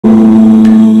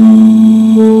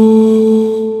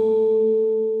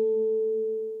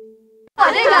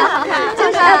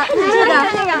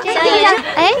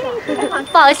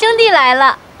宝兄弟来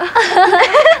了。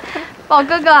宝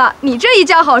哥哥，你这一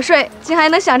觉好睡，竟还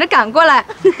能想着赶过来，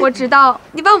我知道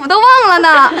你把我们都忘了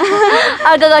呢。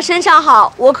二哥哥身上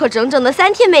好，我可整整的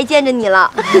3天没见着你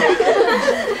了。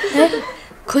哎，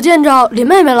可见着林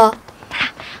妹妹了？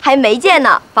还没见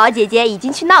呢，宝姐姐已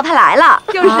经去闹她来了。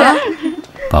就是。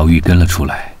宝玉跟了出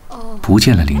来，不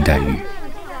见了林黛玉，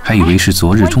还以为是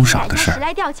昨日中晌的事儿。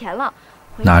来调钱了。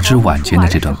哪知晚间的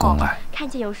这段公案，看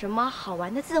见有什么好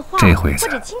玩的字画，这回子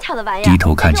低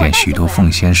头看见许多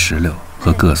凤仙石榴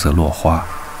和各色落花，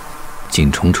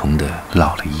紧重重的落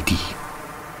了一地。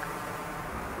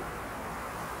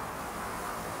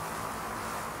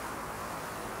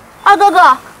二哥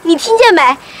哥，你听见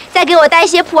没？再给我带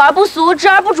些朴而不俗、直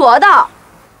而不拙的。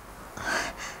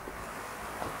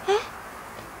哎。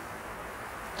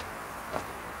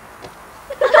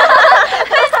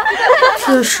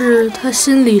这是他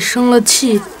心里生了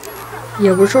气，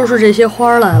也不收拾这些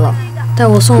花来了，带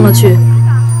我送了去，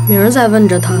明儿再问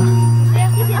着他。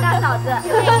谢谢大嫂子，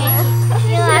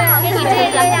行啊，给你这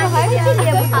个呀，这个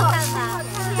也不好看吧？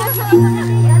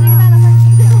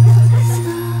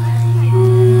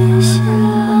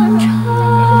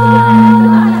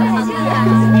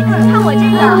看我这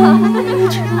个，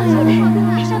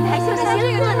上台秀秀这个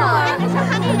热闹，小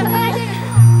哈那个，来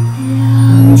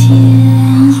这个。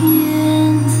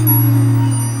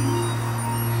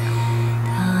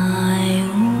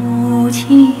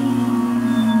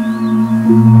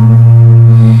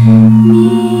明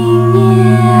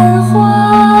年花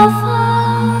放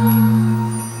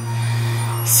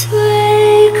虽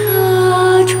可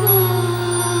捉，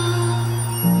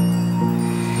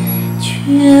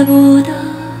却不得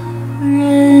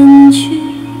人去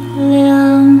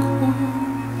两空，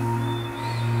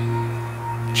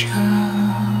朝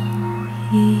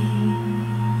雨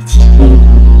晴。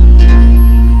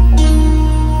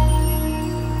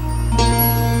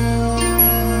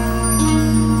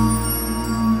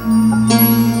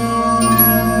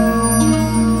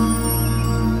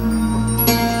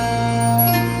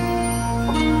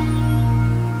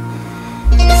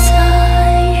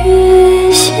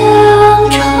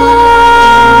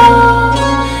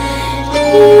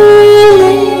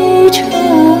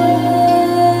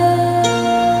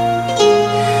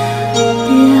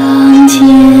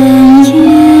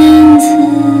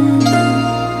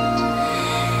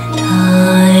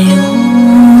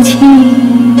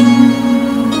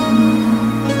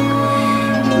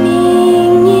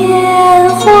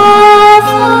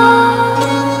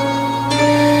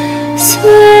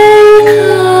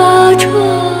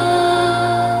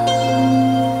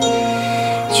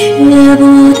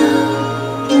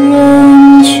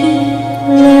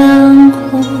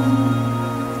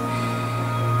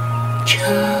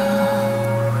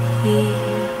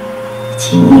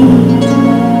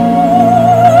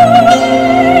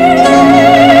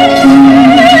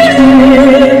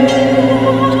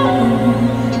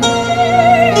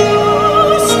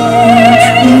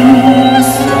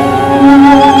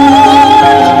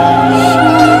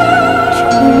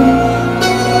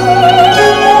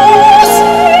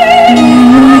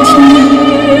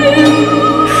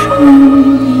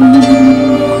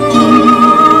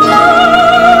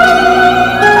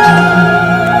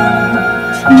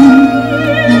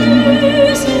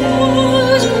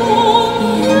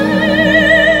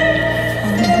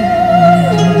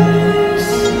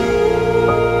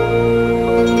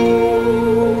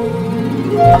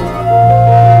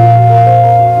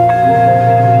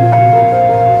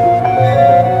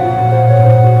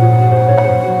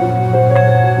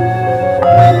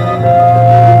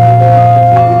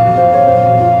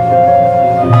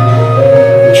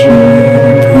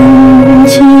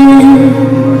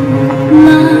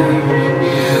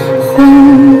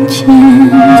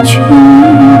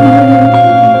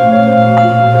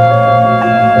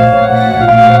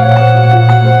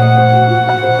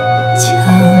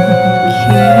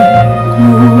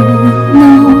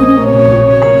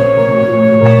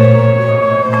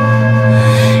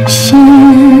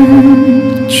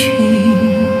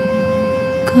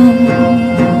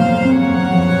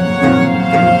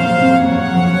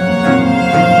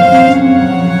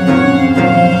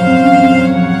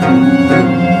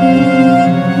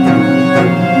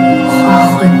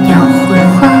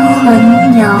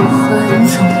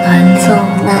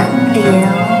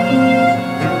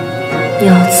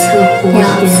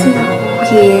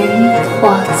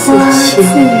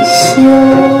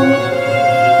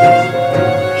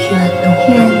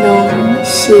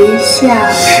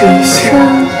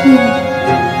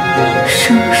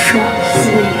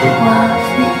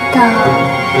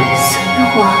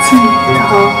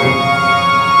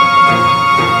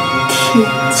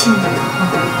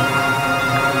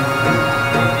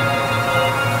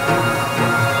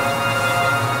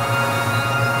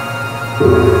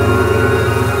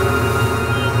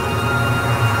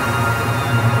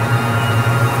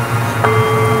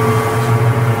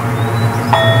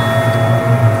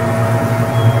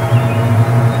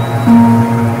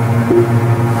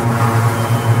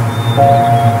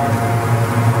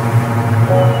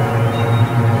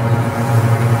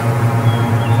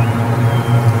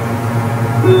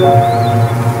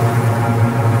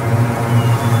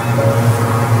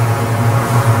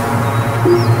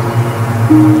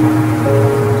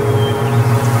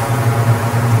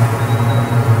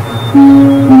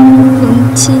如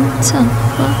今葬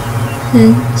花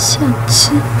人相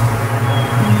知，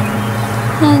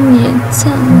那年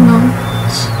葬楼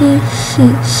知是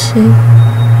谁？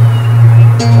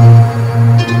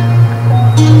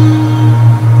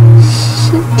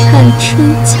试探春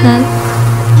残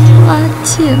花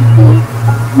渐落，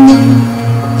梦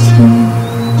境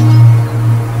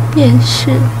便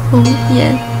是红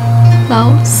颜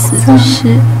老死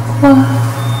时。花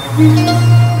人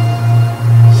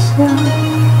相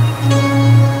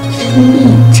一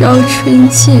朝春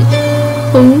尽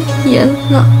红颜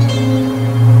老，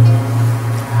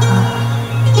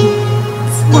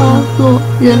花落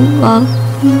人亡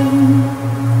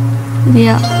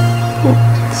了无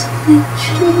归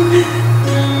处。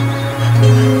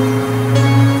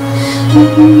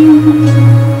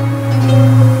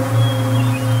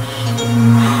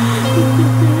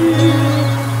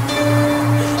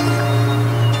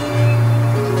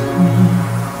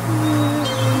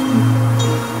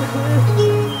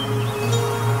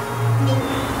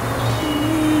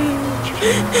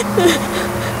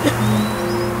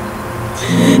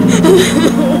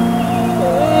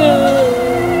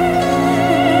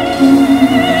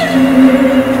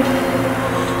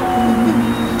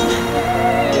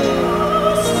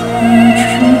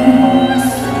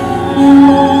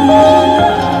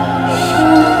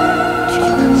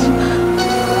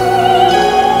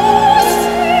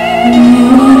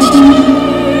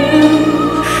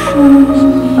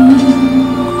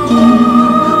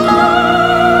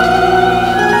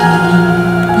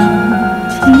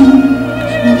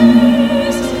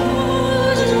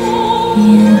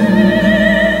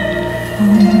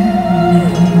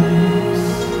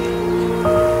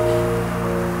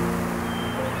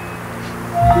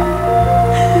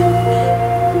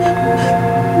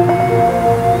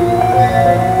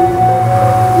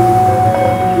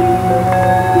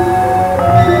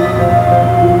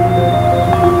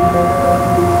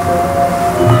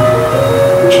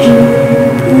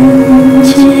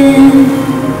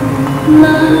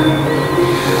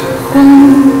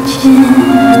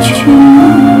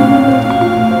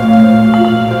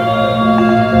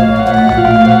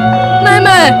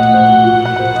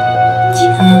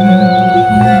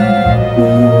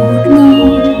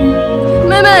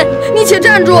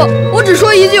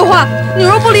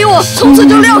从此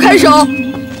就撂开手。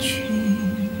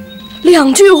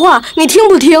2句话，你听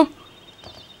不听？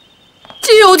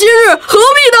既有今日，何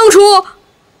必当初？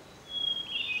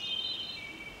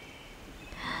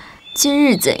今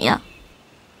日怎样？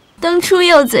当初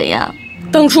又怎样？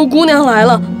当初姑娘来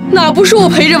了，哪不是我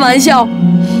陪着玩笑？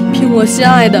凭我心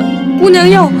爱的，姑娘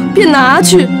要便拿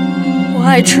去。我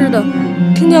爱吃的，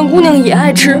听见姑娘也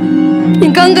爱吃，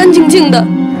便干干净净的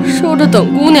收着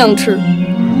等姑娘吃。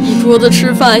一桌子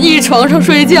吃饭，一床上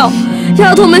睡觉，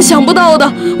丫头们想不到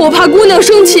的，我怕姑娘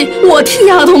生气，我替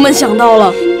丫头们想到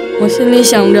了。我心里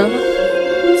想着，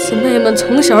姊妹们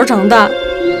从小长大，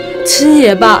亲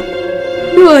也罢，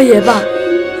热也罢，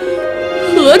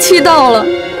何期到了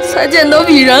才见得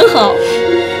比人好？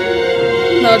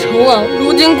哪成啊，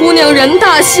如今姑娘人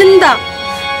大心大，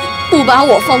不把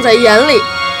我放在眼里，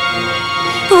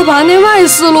倒把那外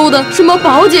四路的什么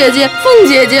宝姐姐、凤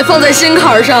姐姐放在心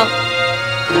坎上。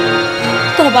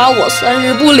倒把我3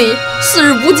日不理4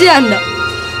日不见的，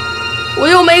我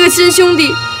又没个亲兄弟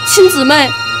亲姊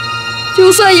妹，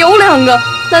就算有2个，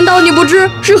难道你不知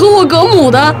是和我隔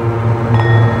母的？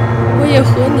我也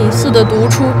和你似的独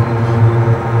出，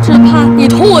只怕你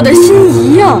同我的心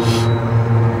一样。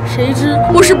谁知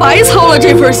我是白操了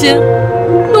这份心，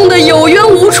弄得有冤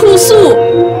无处诉。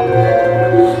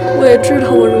我也知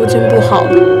道我如今不好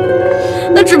的，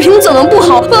那只凭怎么不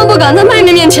好，万不敢在妹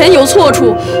妹面前有错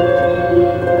处。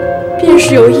便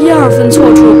是有1、2分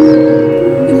错处，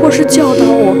亦或是教导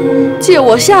我、借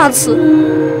我下次，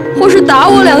或是打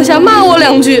我2下、骂我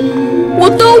2句，我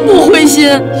都不灰心。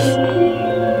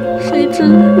谁知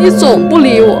你总不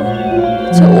理我，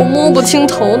叫我摸不清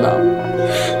头脑，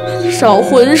少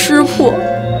魂失魄，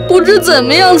不知怎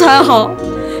么样才好。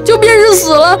就便是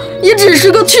死了，也只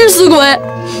是个去死鬼。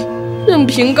任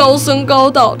凭高僧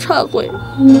高道忏悔，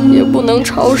也不能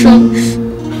超生。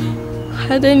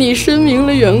还得你申明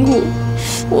了缘故，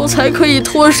我才可以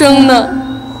脱生呢。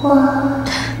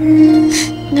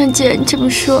那既然这么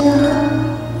说，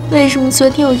为什么昨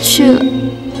天我去了，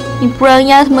你不让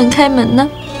丫头们开门呢？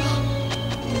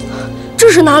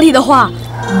这是哪里的话？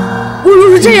我若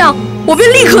是这样，我便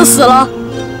立刻死了。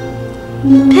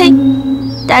呸！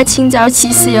大清早起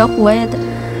死也活呀的，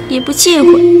也不忌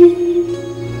讳。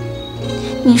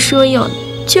你说有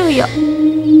就有，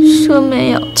说没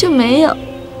有就没有，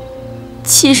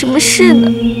起什么事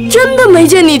呢？真的没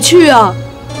见你去啊，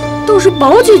都是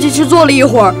宝姐姐去坐了一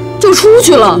会儿就出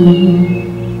去了。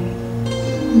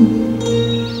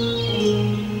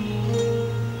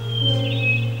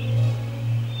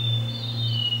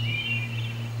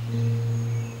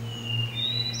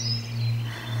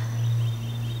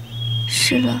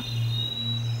是了，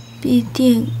必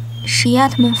定是丫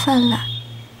头们犯懒，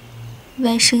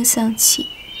歪声丧气，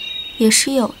也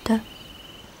是有的。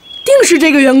定是这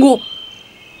个缘故，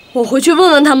我回去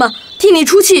问问他们，替你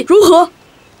出气如何？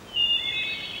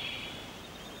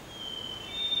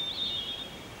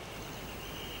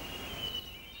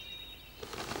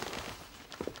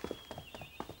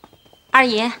二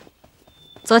爷，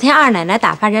昨天二奶奶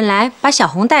打发人来把小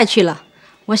红带去了，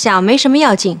我想没什么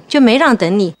要紧，就没让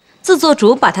等你，自做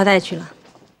主把她带去了。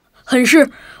很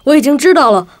是，我已经知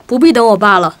道了，不必等我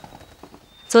罢了。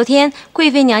昨天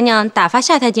贵妃娘娘打发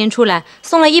夏太监出来，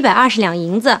送了120两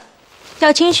银子，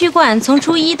叫清虚观从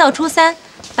初1到初3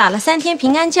打了3天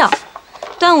平安醮，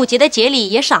端午节的节礼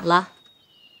也赏了。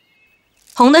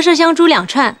红的麝香珠2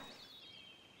串，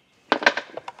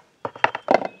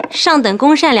上等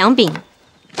公扇2柄，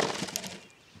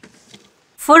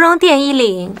芙蓉垫1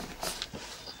领，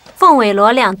凤尾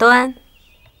螺2端。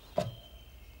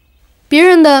别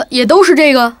人的也都是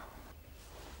这个？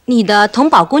你的同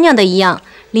宝姑娘的一样，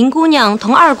林姑娘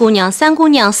同2姑娘、3姑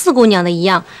娘、4姑娘的一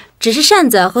样，只是扇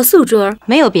子和素珠儿，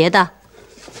没有别的。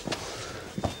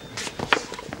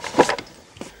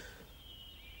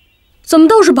怎么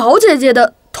倒是宝姐姐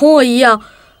的同我一样，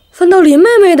反倒林妹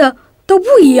妹的倒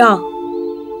不一样？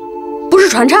不是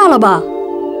传差了吧？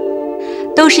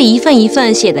都是一份一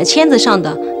份写在签子上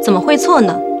的，怎么会错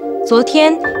呢？昨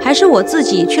天还是我自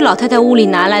己去老太太屋里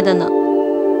拿来的呢。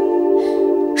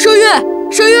麝月，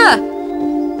麝月，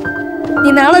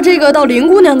你拿了这个到林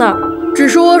姑娘那儿，只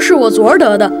说是我昨儿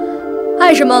得的，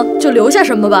爱什么就留下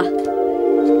什么吧。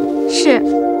是。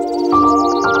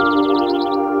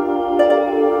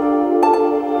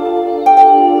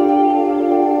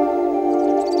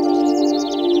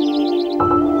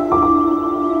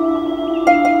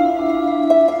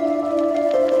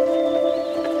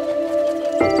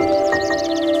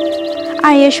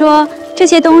二爷说这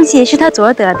些东西是他昨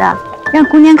儿得的，让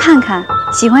姑娘看看，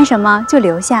喜欢什么就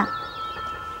留下。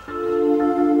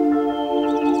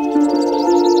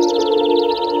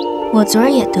我昨儿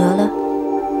也得了，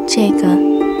这个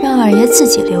让二爷自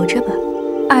己留着吧。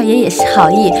二爷也是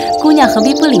好意，姑娘何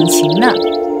必不领情呢？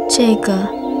这个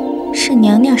是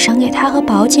娘娘赏给她和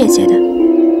宝姐姐的，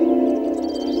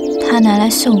她拿来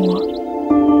送我，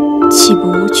岂不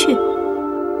无趣？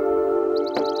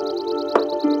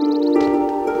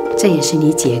这也是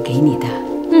你姐给你的。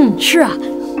是啊。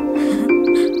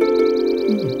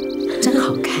真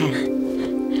好看。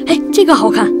哎，这个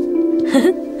好看。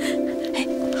哎，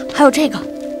还有这个，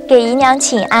给姨娘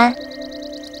请安。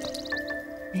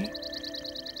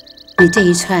你这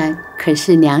一串可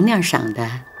是娘娘赏的。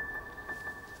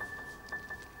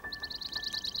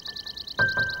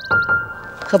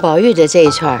和宝玉的这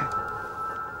一串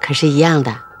可是一样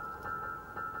的。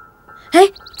哎，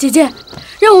姐姐，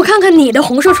让我看看你的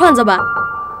红色串子吧。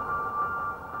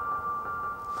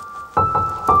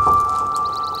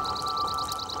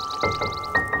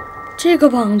这个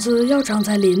绑子要长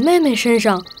在林妹妹身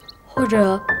上，或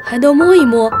者还得摸一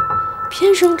摸，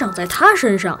偏生长在她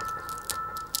身上。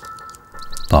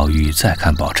宝玉再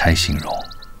看宝钗形容，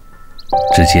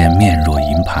只见面若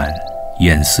银盘，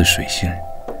眼似水杏，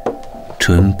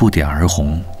唇不点而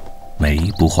红，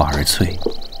眉不画而翠，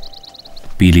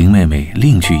比林妹妹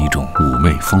另具一种妩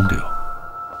媚风流，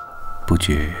不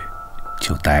觉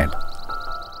就呆了。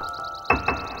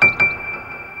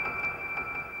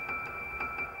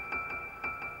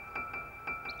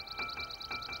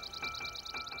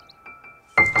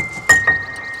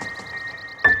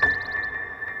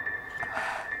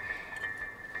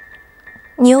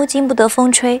你又经不得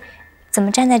风吹，怎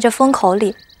么站在这风口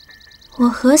里？我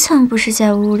何尝不是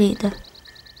在屋里的？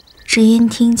只因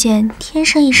听见天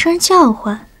上一声叫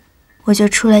唤，我就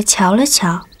出来瞧了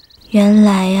瞧，原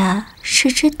来呀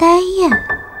是只呆雁。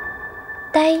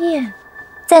呆雁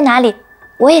在哪里？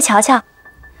我也瞧瞧。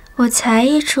我才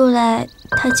一出来，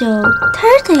它就嘚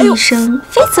的一声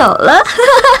飞走了。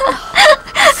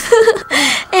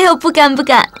哎呦，不敢，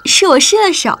是我失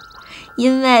了手。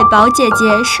因为宝姐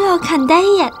姐说要看单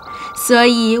眼，所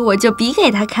以我就比给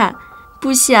她看，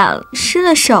不想失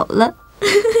了手了。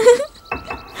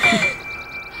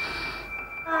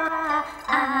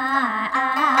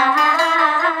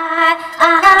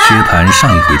薛蟠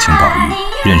上一回请宝玉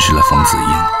认识了冯子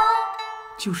英，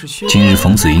今日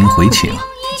冯子英回请，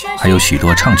还有许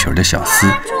多唱曲儿的小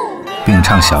厮，并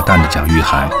唱小旦的蒋玉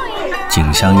菡，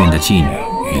景香院的妓女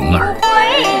云儿。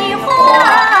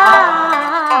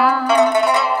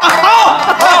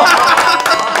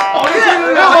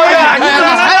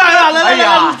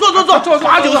坐，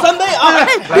罚酒3杯啊！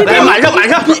来，满上！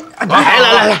来，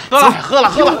喝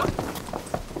了！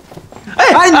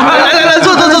哎，你们来，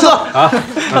坐啊！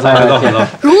喝。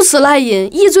如此赖饮，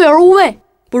易醉而无味，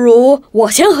不如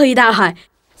我先喝一大海，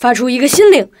发出一个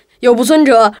心令：有不遵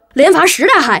者，连罚10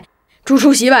大海。诸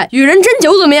处席外，与人斟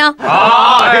酒，怎么样？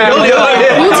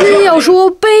如今要说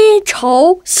悲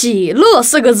愁喜乐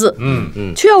4个字，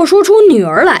却要说出女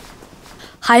儿来，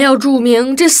还要注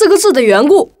明这4个字的缘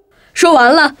故。说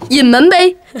完了，饮门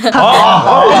杯。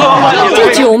这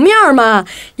酒面嘛，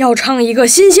要唱一个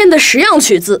新鲜的10样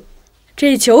曲子。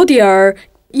这酒底儿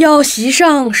要席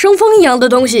上生风一样的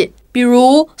东西，比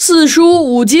如4书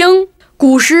5经、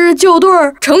古诗旧对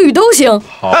儿、成语都行。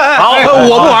好，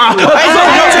我不玩。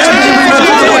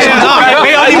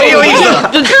没有意思。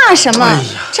怕什么？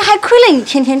这还亏了你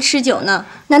天天吃酒呢。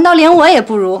难道连我也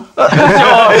不如？我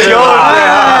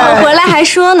回来还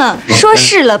说呢，说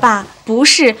是了吧？不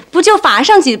是，不就罚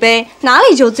上几杯，哪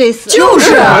里就醉死？就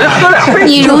是。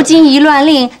你如今一乱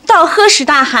令，倒喝10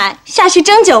大海，下去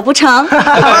斟酒不成？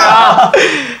哎，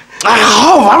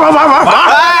好，玩！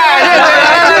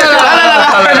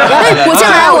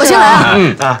来，我先来。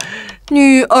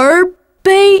女儿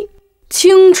悲，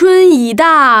青春已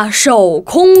大手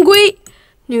空归；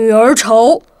女儿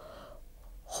愁，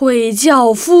会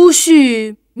教夫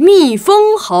婿觅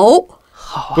封侯。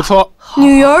好，不错。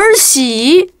女儿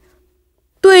喜，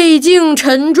对镜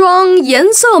陈妆颜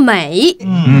色美。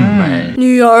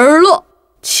女儿乐，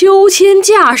秋千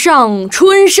架上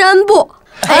春山薄。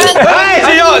哎，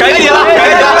该你了。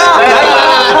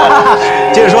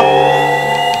接着说，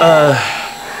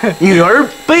女儿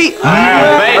悲，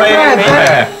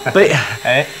悲，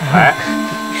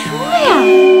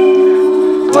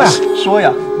说呀，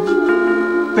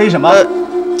悲什么？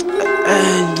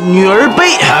女儿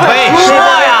悲，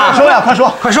说呀，快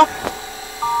说。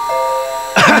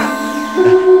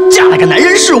嫁了个男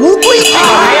人是乌龟。这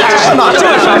什么呀？这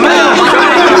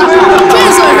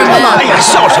算什么嘛？哎呀，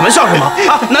笑什么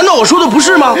啊？难道我说的不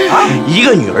是吗？一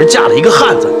个女儿嫁了一个汉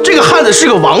子，这个汉子是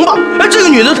个王八，哎，这个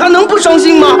女的她能不伤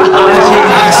心吗？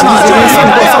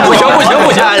不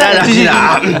行，来，继续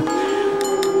啊！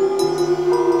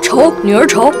愁，女儿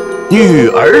愁。女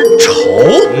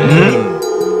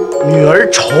儿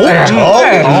愁，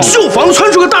绣房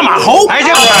窜出个大马猴。哎，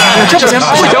这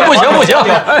不行！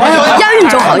押韵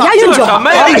就好。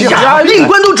哎呀，令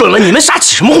官都准了，你们瞎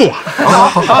起什么哄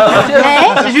啊？哎，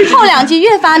后2句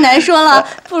越发难说了，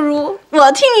不如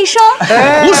我替你说。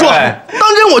胡说，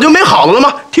当真我就没好了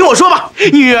吗？听我说吧，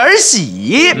女儿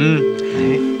喜，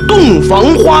洞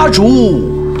房花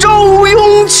烛朝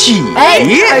拥起。哎，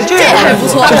这还不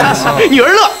错。女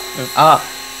儿乐啊，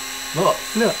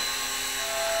乐。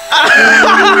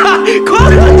快慌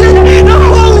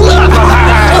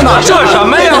了！这什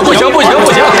么呀？不行！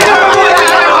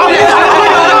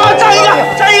站一个！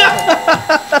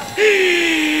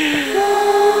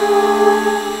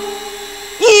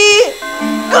一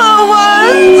个蚊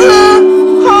子，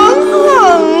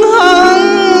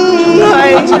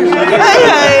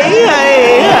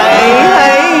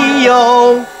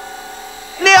有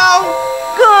2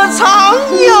个苍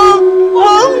蝇，嗡。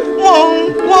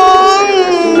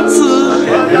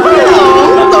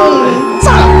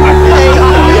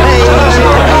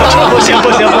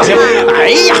不行！哎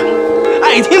呀，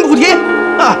爱听不听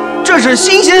啊！这是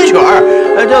新鲜曲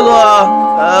儿，叫做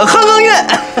哼怨。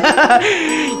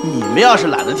你们要是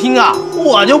懒得听啊，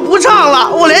我就不唱了，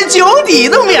我连酒底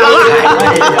都免了。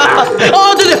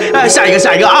哦，对，下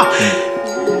一个啊！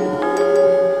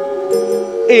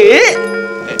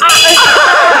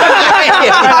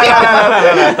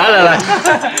来，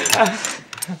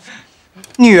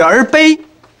女儿悲，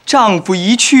丈夫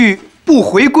一去不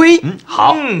回归。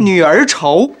好。女儿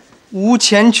愁，无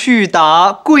钱去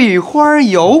打桂花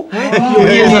油。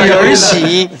女儿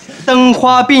喜，灯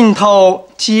花鬓头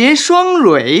结双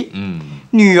蕊。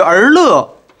女儿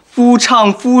乐，夫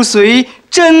唱夫随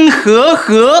真和。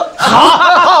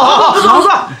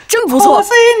好，真不错。我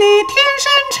随你天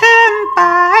山尘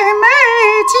美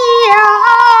娇，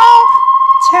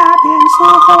恰便是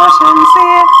火神仙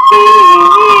一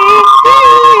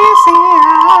笑。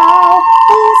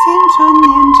青春年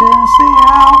真小，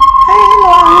配乱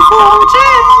风真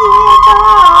一招。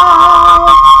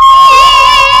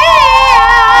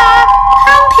唐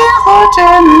天河真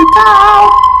高，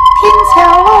平桥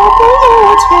路不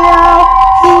桥，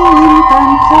一灯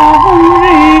同日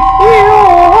远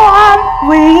为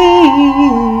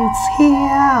桥。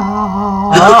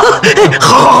好，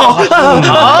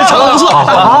唱得不错，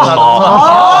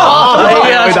哎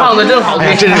呀，唱得真好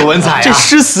听，真是有文采啊！这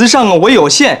诗词上啊，我有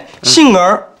限。幸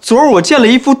而昨儿我见了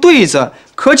一副对子，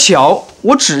可巧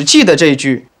我只记得这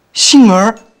句。幸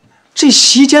而这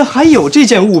席间还有这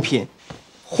件物品，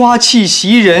花气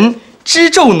袭人知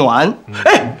昼暖。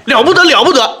哎，了不得了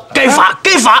不得，该罚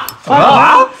该罚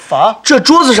罚！这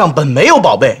桌子上本没有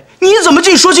宝贝，你怎么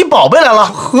竟说起宝贝来了？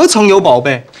何曾有宝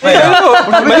贝？没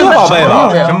有宝贝吧？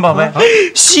什么宝贝？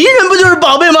袭人不就是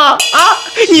宝贝吗？啊！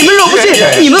你们若不信，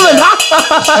你们问他。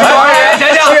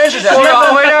袭人是谁？怎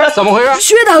么回事？怎么回事？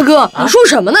薛大哥，你说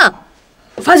什么呢？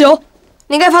罚酒，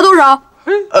你该罚多少？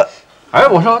哎，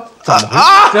我说怎么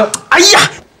回事？哎呀！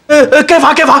该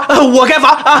罚，我该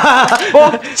罚。不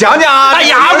讲讲啊！哎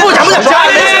呀，不讲，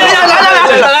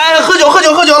来，喝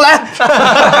酒，来。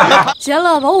闲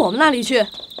了，往我们那里去。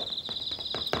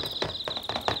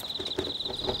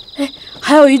哎，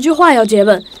还有一句话要诘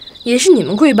问，也是你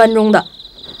们贵班中的，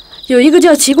有一个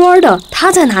叫齐官的，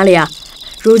他在哪里啊？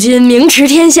如今名驰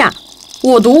天下，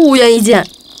我独无缘一见。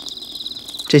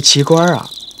这齐官啊，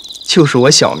就是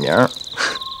我小名。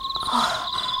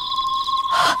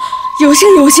有幸，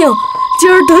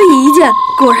今儿得以一见，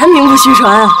果然名不虚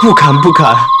传啊！不敢。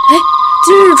哎，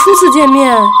今日初次见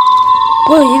面，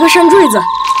我有一个扇坠子，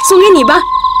送给你吧。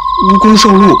无功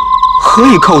受禄，何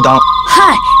以扣当？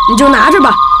嗨，你就拿着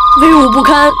吧，威武不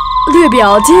堪，略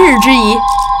表今日之仪。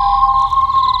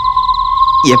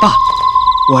也罢，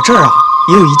我这儿啊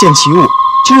也有一件奇物，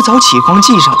今儿早起方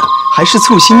寄上的，还是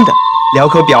簇新的，聊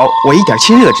可表我一点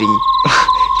亲热之意。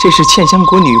这是茜香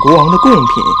国女国王的贡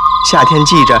品，夏天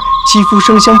记着肌肤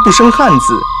生香不生汗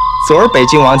字，昨儿北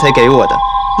京王才给我的。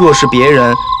若是别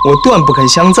人，我断不肯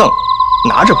相赠。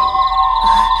拿着吧。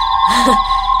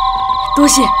多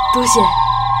谢。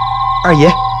二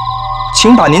爷，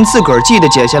请把您自个儿记的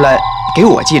解下来，给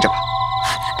我记着吧。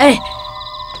哎。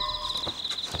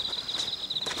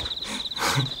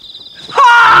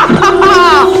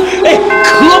哎，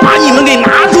可把你们给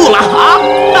拿住了啊！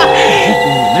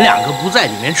你们两个不在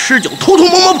里面吃酒，偷偷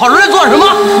摸摸跑出来做什么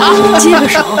啊？接个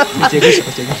手。哎，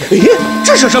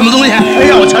这是什么东西？哎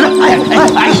呀，我瞧瞧！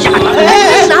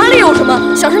哎，哪里有什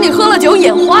么？小是你喝了酒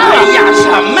眼花了。哎呀，什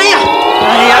么呀？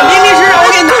哎呀，明明是让我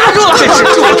给拿住了。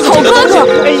好哥哥，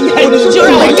哎呀，你就是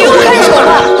丢开手了！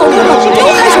好哥哥，丢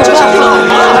开手了！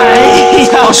哎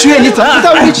呀，老薛，你怎么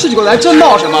在屋里吃酒来？这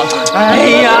闹什么？哎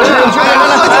呀！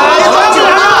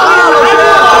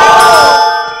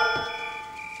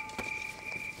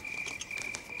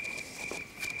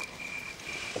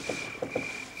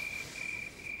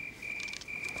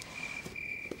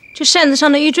这扇子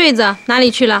上的玉坠子哪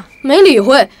里去了？没理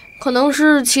会，可能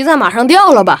是骑在马上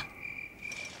掉了吧。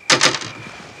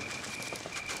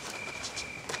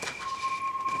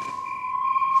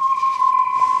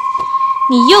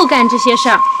你又干这些事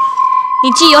儿，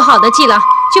你既有好的记了，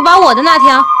就把我的那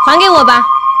条还给我吧。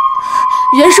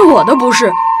原是我的不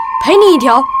是，赔你一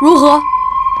条如何？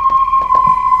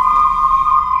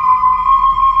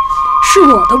是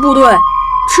我的不对，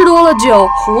吃多了酒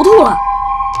糊涂了。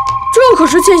这可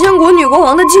是茜香国女国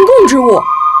王的进贡之物，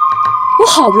我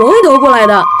好不容易得过来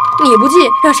的，你不记，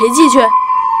让谁记去？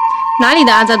哪里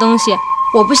的阿杂东西，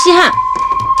我不稀罕。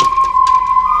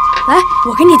来，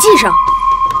我给你记上。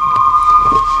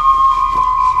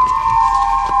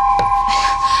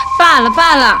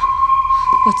罢了，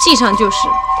我记上就是。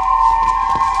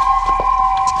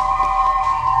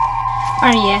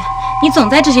二爷，你总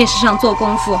在这些事上做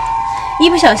功夫，一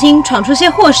不小心闯出些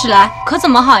祸事来，可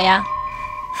怎么好呀？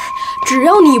只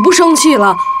要你不生气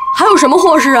了，还有什么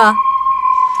祸事啊？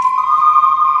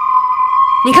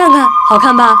你看看，好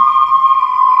看吧？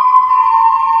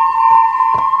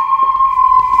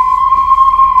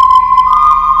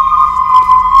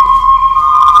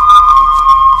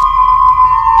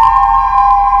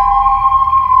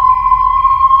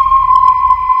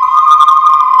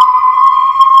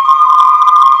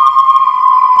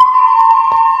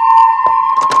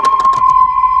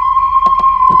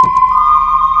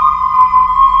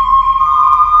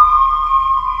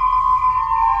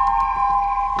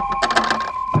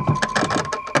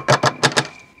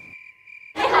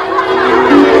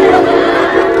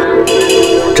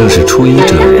正是初一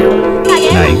这日，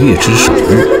月之首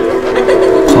日，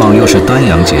况又是端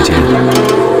阳节间，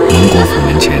荣国府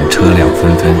门前车辆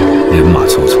纷纷，人马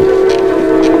簇簇。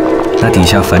那底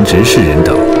下凡执事人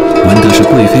等，闻得是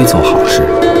贵妃做好事，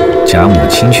贾母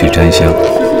亲去沾香，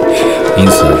因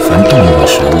此凡动用的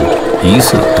食物，一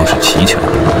色都是齐全的，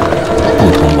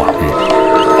不同往日。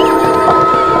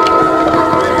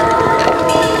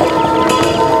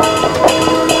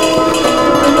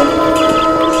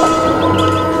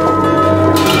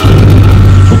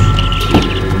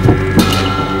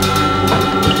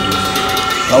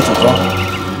老祖宗，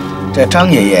这张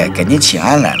爷爷给您请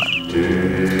安来了。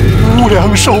无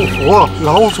量寿佛，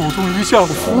老祖宗一向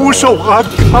福寿安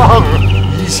康，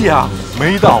一向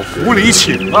没到府里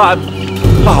请安，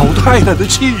老太太的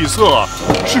气色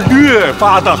是越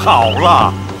发的好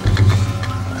了。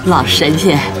老神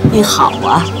仙，你好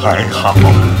啊！还好，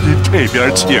您这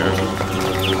边请。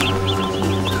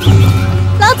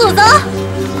老祖宗，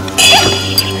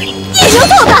一牛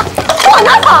兔子往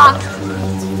哪跑？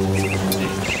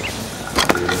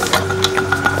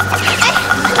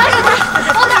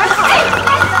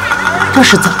这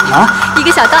是怎么了？一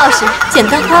个小道士捡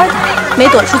丹花的，没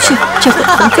躲出去，却悔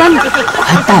恨钻了。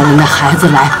快带了那孩子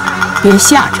来，别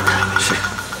吓着他。是，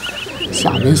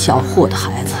小门小户的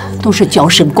孩子都是娇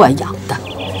生惯养的，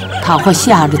他会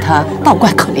吓着他，倒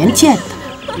怪可怜见的。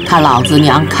他老子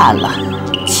娘看了，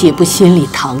岂不心里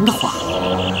疼得慌？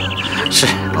是，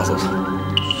老祖宗。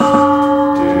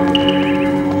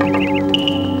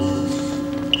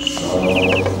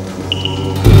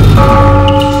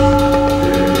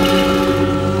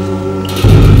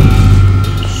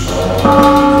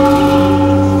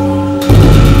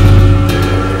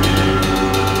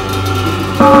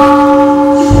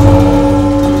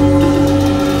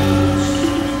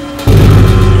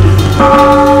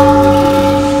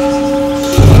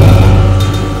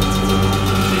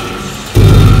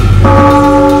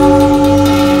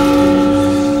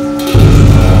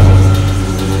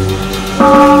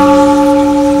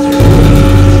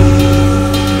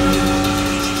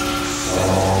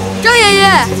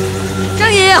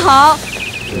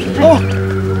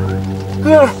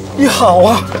好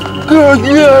啊，哥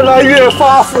越来越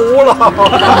发福了。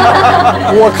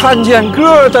我看见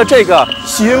哥的这个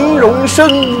形容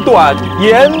身段、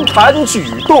言谈举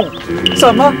动，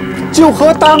怎么就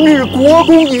和当日国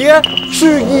公爷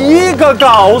是一个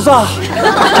稿子？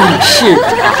真是的，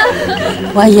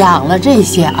我养了这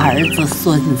些儿子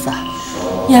孙子，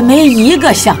也没一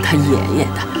个像他爷爷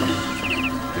的，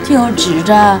就指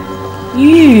着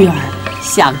玉儿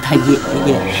像他爷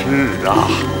爷。是啊。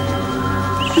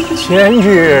前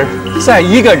日在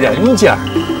一个人家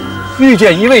遇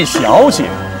见一位小姐，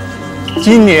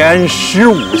今年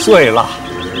15岁了，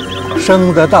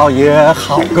生得倒也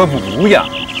好个模样。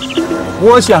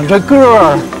我想这个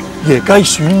儿也该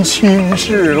寻亲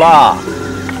事了。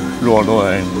若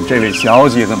论这位小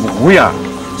姐的模样，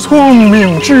聪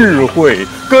明智慧，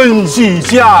根基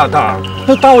家当，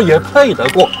那倒也配得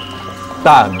过。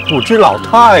但不知老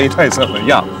太太怎么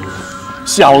样？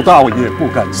小道也不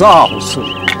敢造次，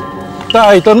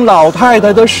待等老太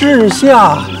太的示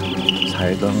下，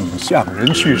才能向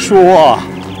人去说。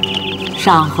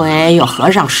上回有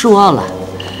和尚说了，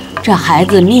这孩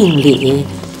子命里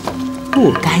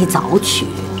不该早娶，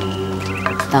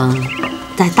等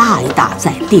再大一大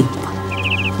再定吧。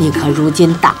你可如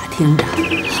今打听着，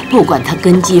不管他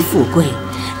根基富贵，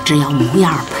只要模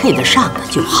样配得上的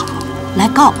就好，来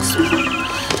告诉我。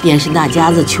便是那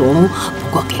家子穷，不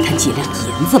过给他几两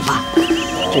银子吧。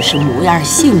只是模样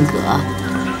性格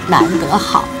难得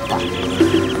好的。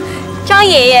张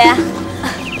爷爷，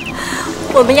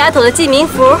我们丫头的记名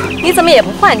符，你怎么也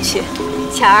不换去？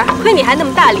前儿亏你还那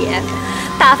么大脸，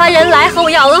打发人来和我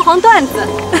要鹅黄缎子。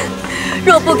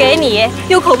若不给你，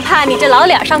又恐怕你这老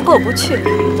脸上过不去。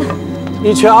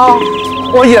你瞧，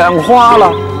我眼花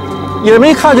了，也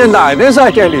没看见奶奶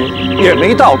在这里，也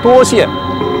没到多谢。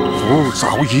符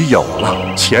早已有了，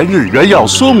前日原要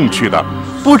送去的，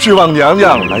不指望娘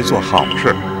娘来做好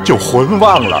事，就魂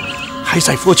忘了，还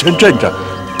在佛前镇着，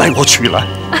带我取来。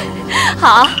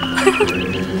好。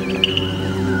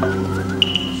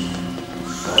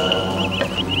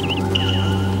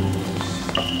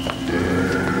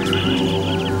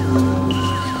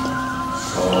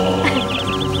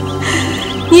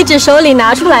你只手里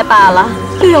拿出来罢了，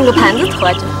又用个盘子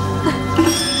托着。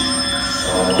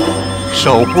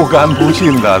手不干不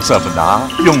净的怎么拿？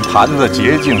用盘子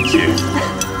洁净些。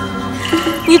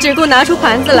你只顾拿出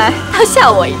盘子来，倒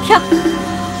吓我一跳。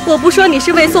我不说你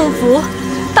是为送福，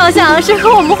倒像是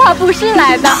和我们画布施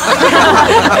来的。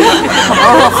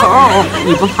猴，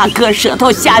你不怕割舌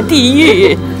头下地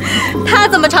狱？他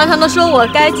怎么常常的说我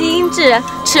该基因制，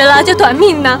吃了就短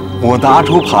命呢？我拿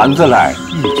出盘子来，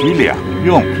一举两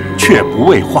用，却不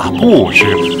为画布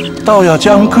施，倒要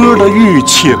将哥的玉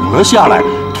请了下来，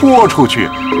拖出去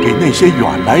给那些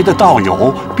远来的道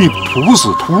友并徒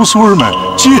子徒孙们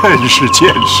见识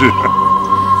见识。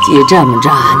既这么着，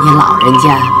你老人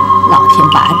家老天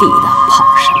拔地的跑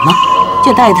什么？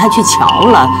就带他去瞧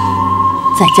了，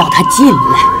再叫他进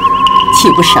来，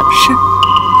岂不省事？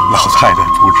老太太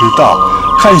不知道，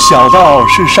看小道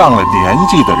是上了年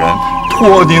纪的人，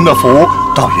托您的福，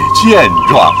倒也健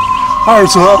壮；二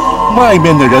则外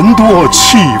面的人多，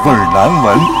气味难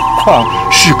闻，况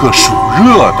是个暑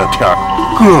热的天儿，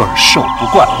哥受不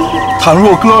惯。倘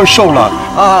若哥受了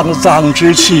肮脏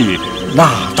之气，那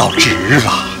倒值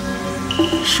了。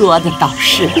说的倒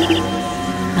是，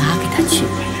拿给他去。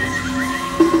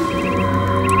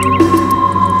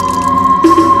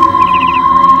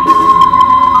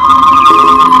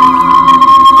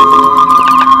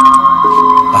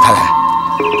老太太，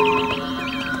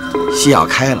西药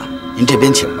开了，您这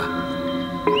边请吧。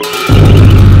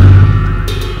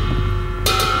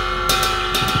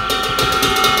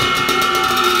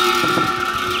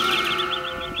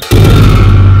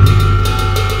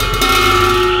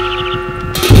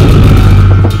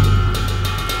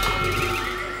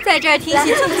在这儿听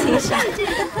戏尽情赏。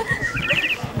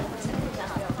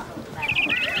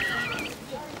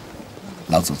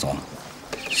老祖宗，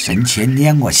神前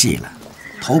拈过戏了，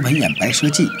头本演《白蛇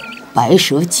记》。白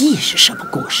蛇记是什么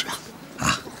故事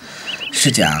啊？是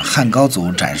讲汉高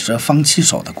祖斩蛇方七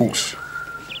手的故事。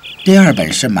第二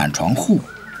本是《满床户》，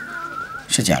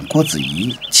是讲郭子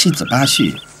仪妻子八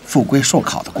婿富贵寿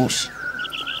考的故事。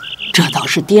这倒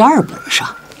是第二本上。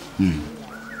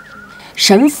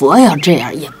神佛要这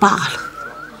样也罢了，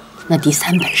那第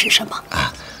三本是什么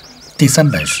啊？第三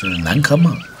本是《南柯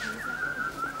梦》。南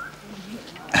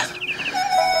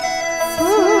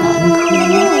柯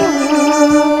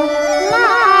梦。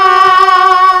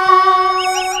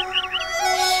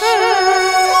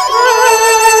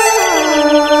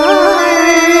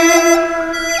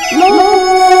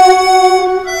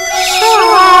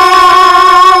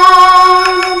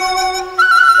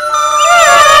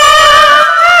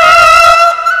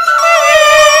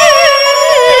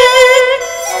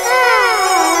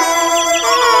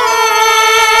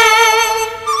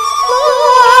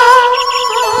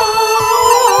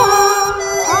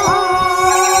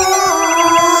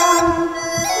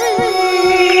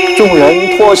众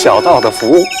人托小道的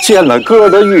福，见了哥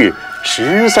的玉，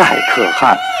实在可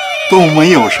汗，都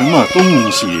没有什么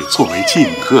东西作为敬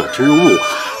贺之物，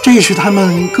这是他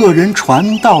们个人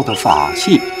传道的法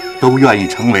器，都愿意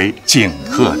成为敬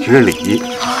贺之礼。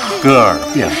哥儿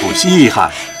便不稀罕，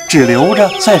只留着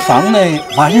在房内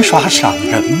玩耍赏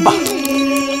人吧。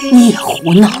你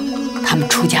胡闹！他们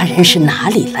出家人是哪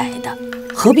里来的？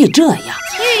何必这样？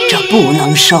这不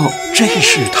能收。这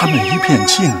是他们一片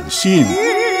敬心，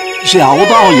小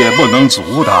道也不能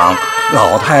阻挡。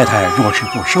老太太若是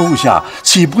不收下，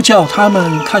岂不叫他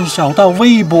们看小道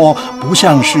微薄，不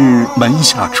像是门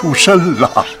下出身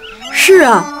了？是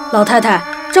啊，老太太，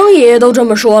张爷爷都这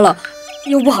么说了，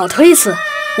又不好推辞。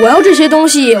我要这些东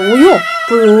西也无用，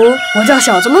不如我叫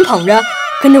小子们捧着，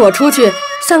跟着我出去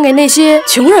散给那些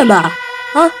穷人吧。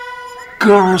啊，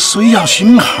哥儿虽要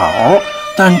寻好，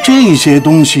但这些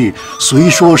东西虽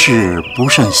说是不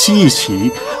甚稀奇，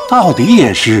到底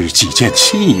也是几件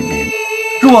器皿。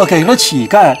若给了乞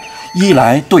丐，一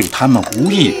来对他们无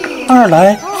益，二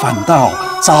来反倒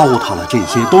糟蹋了这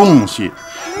些东西。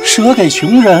舍给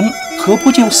穷人，何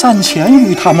不就散钱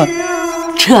于他们？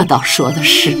这倒说的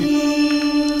是。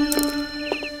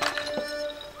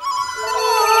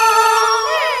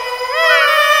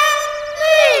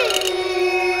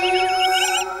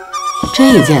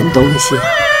这件东西，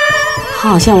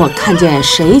好像我看见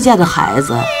谁家的孩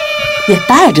子也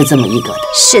带着这么一个的。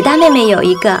史大妹妹有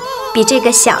一个，比这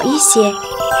个小一些。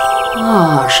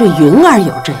啊，是云儿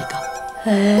有这个。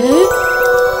哎，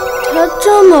她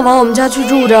这么往我们家去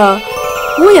住着，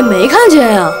我也没看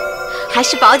见呀。还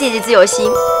是宝姐姐最有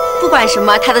心，不管什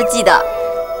么她都记得。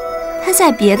她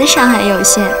在别的上还有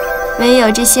限，唯有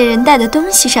这些人带的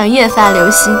东西上越发留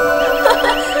心。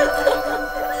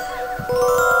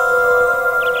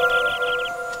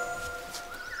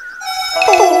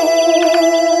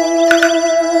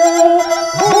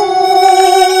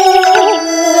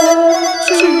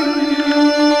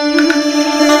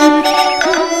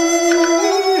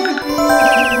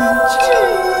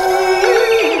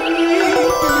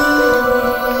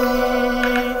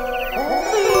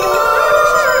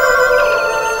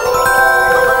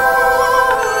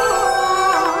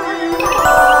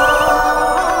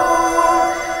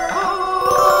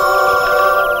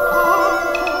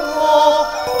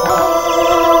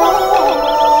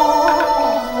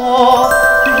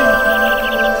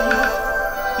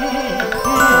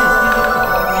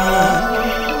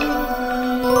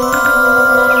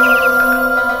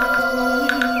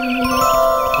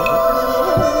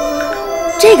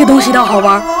这个东西倒好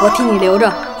玩，我替你留着，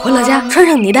回了家穿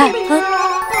上你戴啊。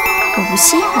我不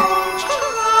稀罕。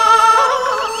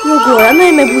若果然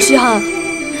妹妹不稀罕，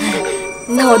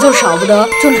那我就少不得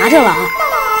就拿着了啊。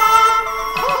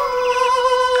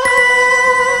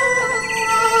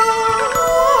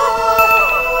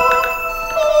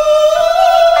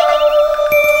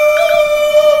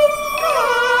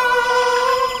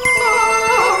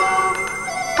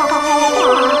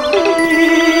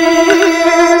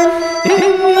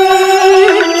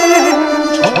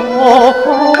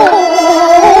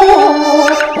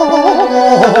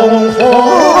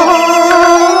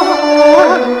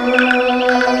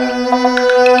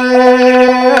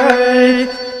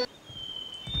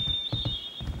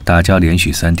打交连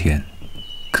续3天，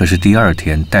可是第2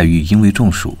天，黛玉因为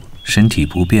中暑，身体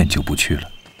不便就不去了。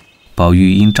宝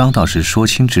玉因张道士说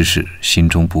亲之事，心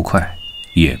中不快，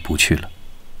也不去了。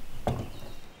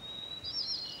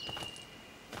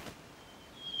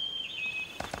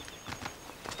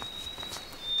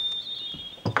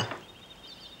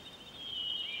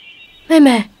妹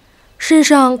妹，身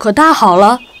上可大好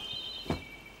了？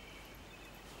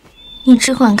你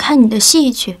只管看你的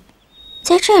戏去，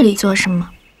在这里做什么？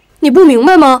你不明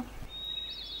白吗？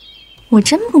我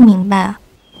真不明白啊。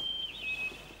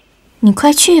你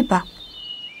快去吧，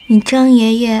你张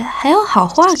爷爷还有好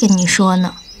话跟你说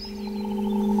呢。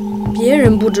别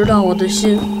人不知道我的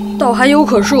心，倒还有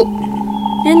可恕，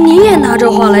连你也拿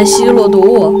这话来奚落躲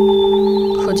我，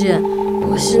可见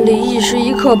我心里一时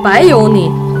一刻白有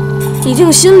你，你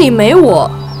竟心里没我。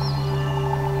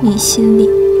你心里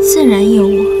自然有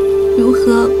我，如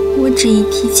何我只一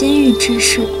提监狱之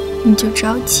事你就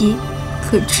着急？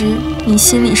可知你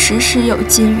心里时时有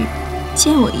金玉，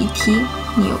见我一提，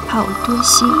你又怕我多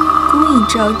心，故意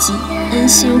着急，恩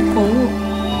心哄我。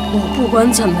我不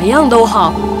管怎么样都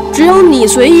好，只要你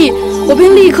随意，我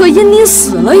便立刻因你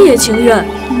死了也情愿。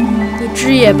你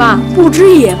知也罢，不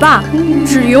知也罢，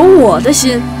只有我的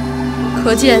心。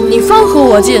可见你方和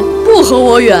我近，不和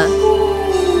我远。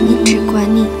你只管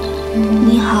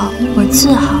你好我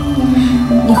自好，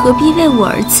你何必为我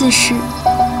而自恃？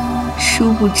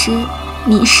殊不知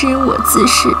你失我自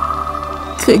恃，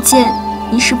可见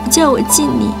你是不叫我近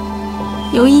你，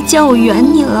有意叫我远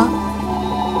你了。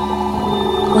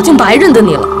我竟白认得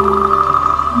你了。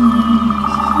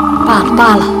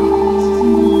罢了，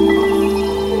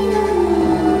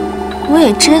我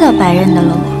也知道白认得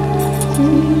了我，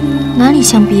哪里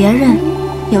像别人，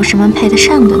有什么配得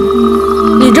上的呢？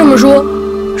你这么说，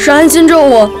是安心咒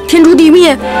我天诛地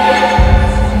灭？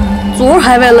昨儿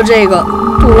还为了这个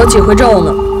赌了几回咒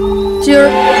呢，今儿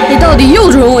你到底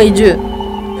又准我一句，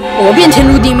我便天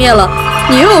诛地灭了，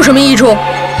你又有什么益处？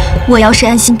我要是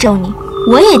安心咒你，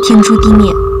我也天诛地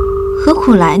灭，何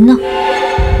苦来呢？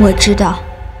我知道，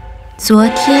昨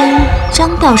天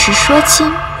张道士说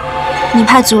亲，你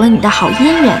怕阻了你的好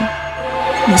姻缘，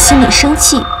你心里生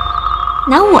气，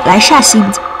拿我来煞性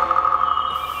子。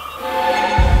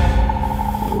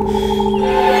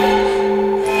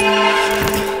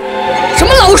什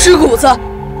么老屎谷子，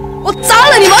我砸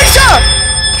了你完事儿！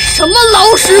什么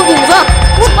老屎谷子，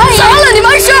我砸了你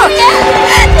完事儿！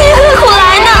你何苦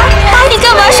来呢？你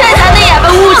干嘛摔他的哑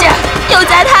巴物件？有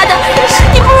砸他的，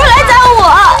你不如来砸我！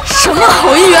什么好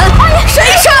姻缘？谁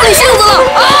煞你性子了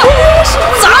啊？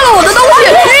砸了我的东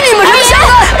西，与你们什么相干？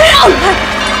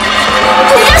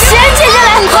你就嫌弃着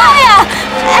来，快呀！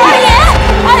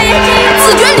二爷，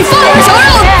子娟，你放开手，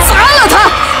让我砸了他！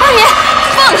二爷，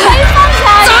放开！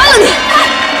砸了你！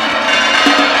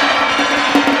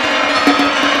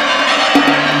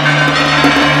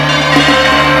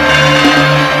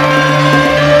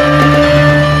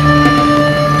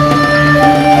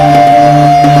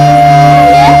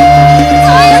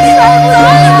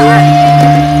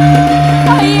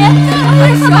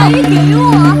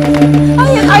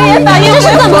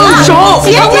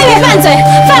别犯罪，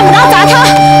犯不着砸他，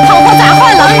倘或砸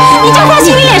坏了，你叫他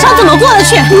心里脸上怎么过得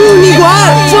去？你管！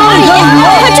放开我！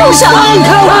快住手！放开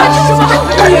我！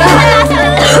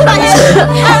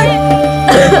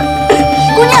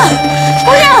姑娘，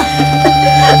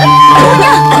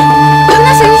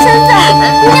神仙在！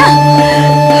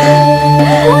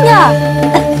姑娘，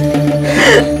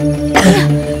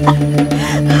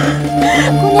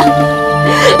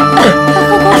快喝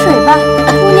口水吧，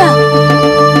姑娘。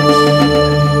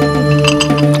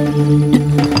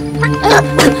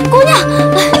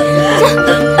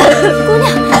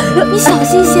你小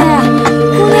心些啊，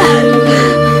姑娘。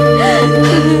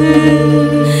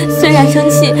虽然生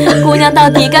气，姑娘到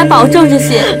底该保重着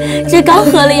些。这刚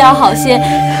喝了药好些，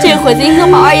这会子一和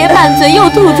宝二爷拌嘴又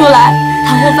吐出来，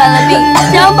倘或犯了病，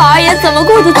这让宝二爷怎么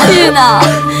过得去呢？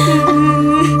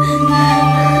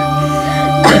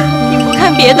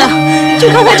看别的，就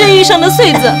看看这遇上的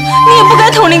穗子，你也不该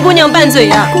同林姑娘拌嘴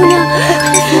呀。姑娘，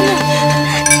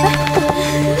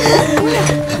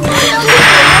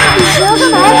你不要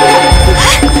干嘛呀？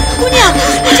姑娘，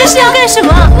你这是要干什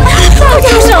么？放住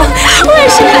手！我也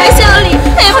是白小李，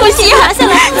那副戏拿下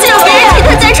来，就别人替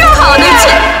他再穿好的去。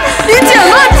你捡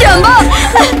吧，捡吧。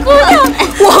姑娘，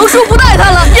我横竖不带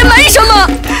他了，也没什么。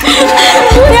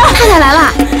姑娘，太太来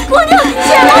了。姑娘，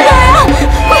捡到点啊！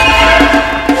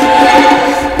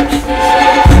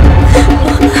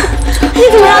你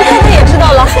怎么让太太也知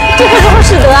道了？这可不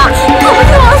使得啊！可不是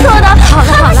我说的。好了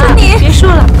好了，是你。别说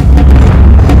了。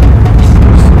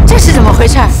这是怎么回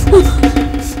事？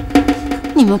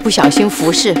你们不小心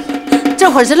服侍，这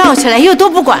会儿子闹起来又都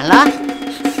不管了。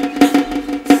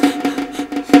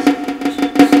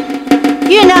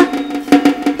玉呢？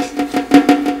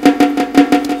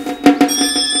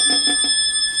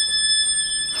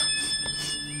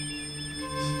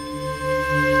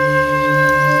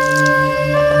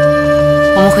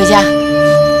我们回家。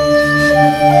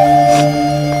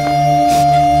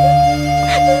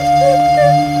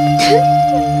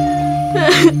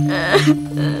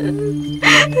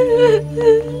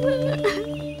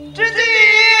只见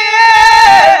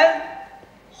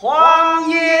黄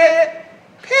叶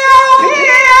飘飘。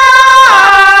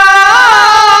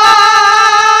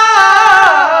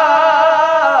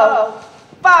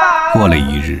过了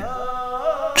一日，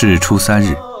至初3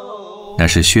日，那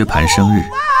是薛蟠生日，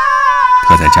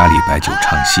特在家里摆酒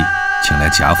唱戏，请来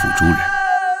贾府诸人。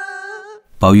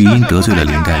宝玉因得罪了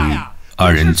林黛玉，2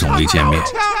人总未见面，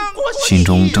心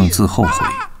中正自后悔，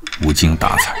无精打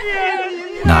采，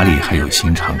哪里还有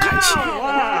心肠看戏？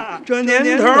这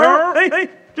年头，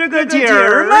这个姐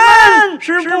儿们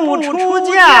是不出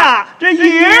嫁，这爷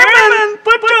们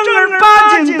不正儿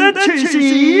八经的娶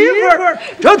媳妇儿，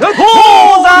这兔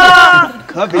子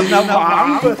可比那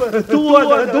王八多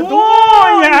得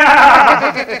多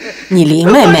呀！你林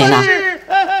妹妹呢？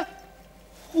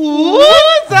胡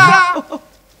子。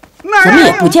怎么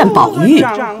也不见宝玉？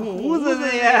长胡子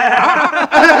的呀！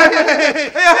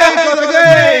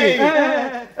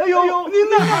哎呦，您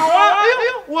那好啊！哎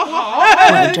呦，我好。我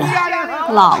这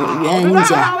老冤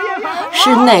家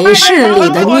是哪世里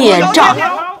的孽障，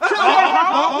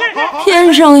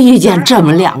偏生遇见这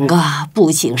么2个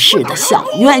不省事的小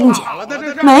冤家，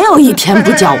没有一天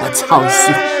不叫我操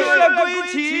心。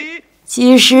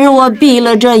即使我闭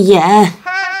了这眼，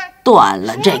断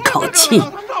了这口气，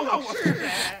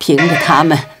凭着他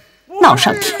们闹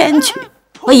上天去，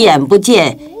我眼不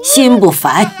见心不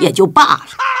烦也就罢了，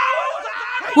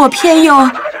我偏又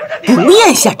不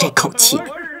咽下这口气。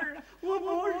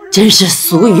真是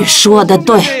俗语说得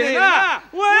对，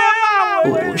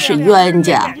不是冤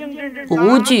家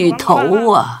不聚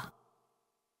头啊。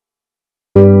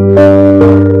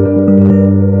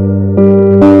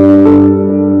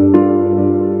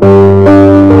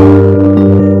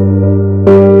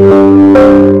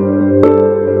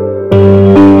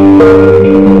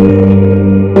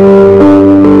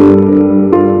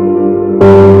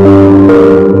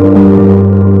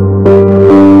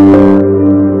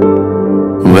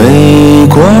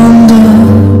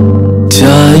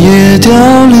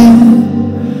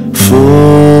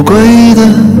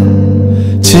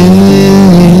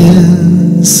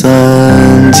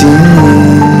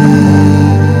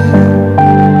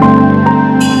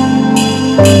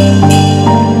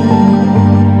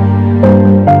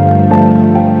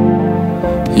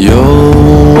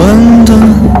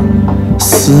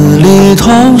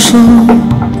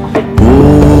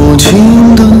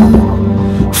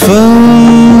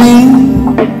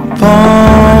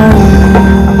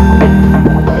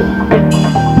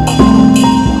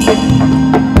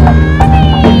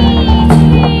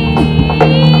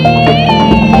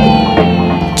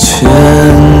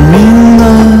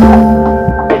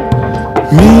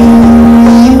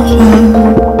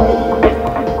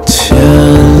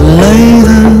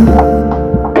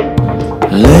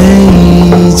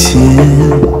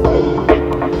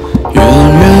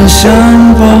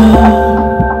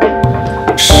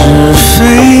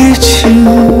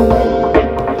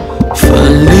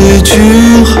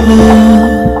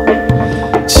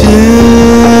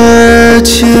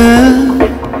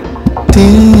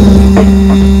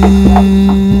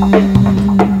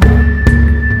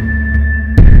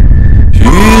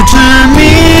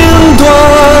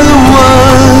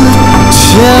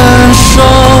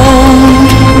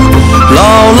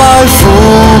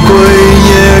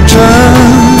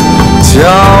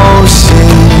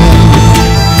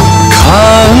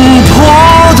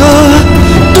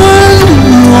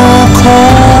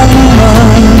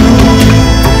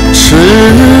痴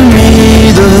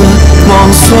迷的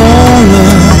忘锁了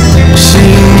心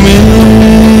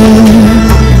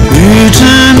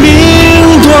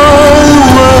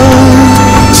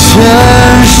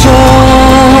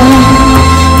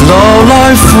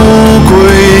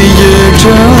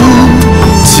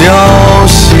侥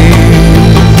幸，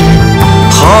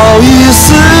好一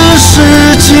似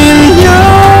食尽鸟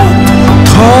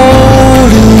投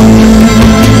林，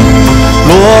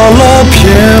落了片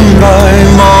白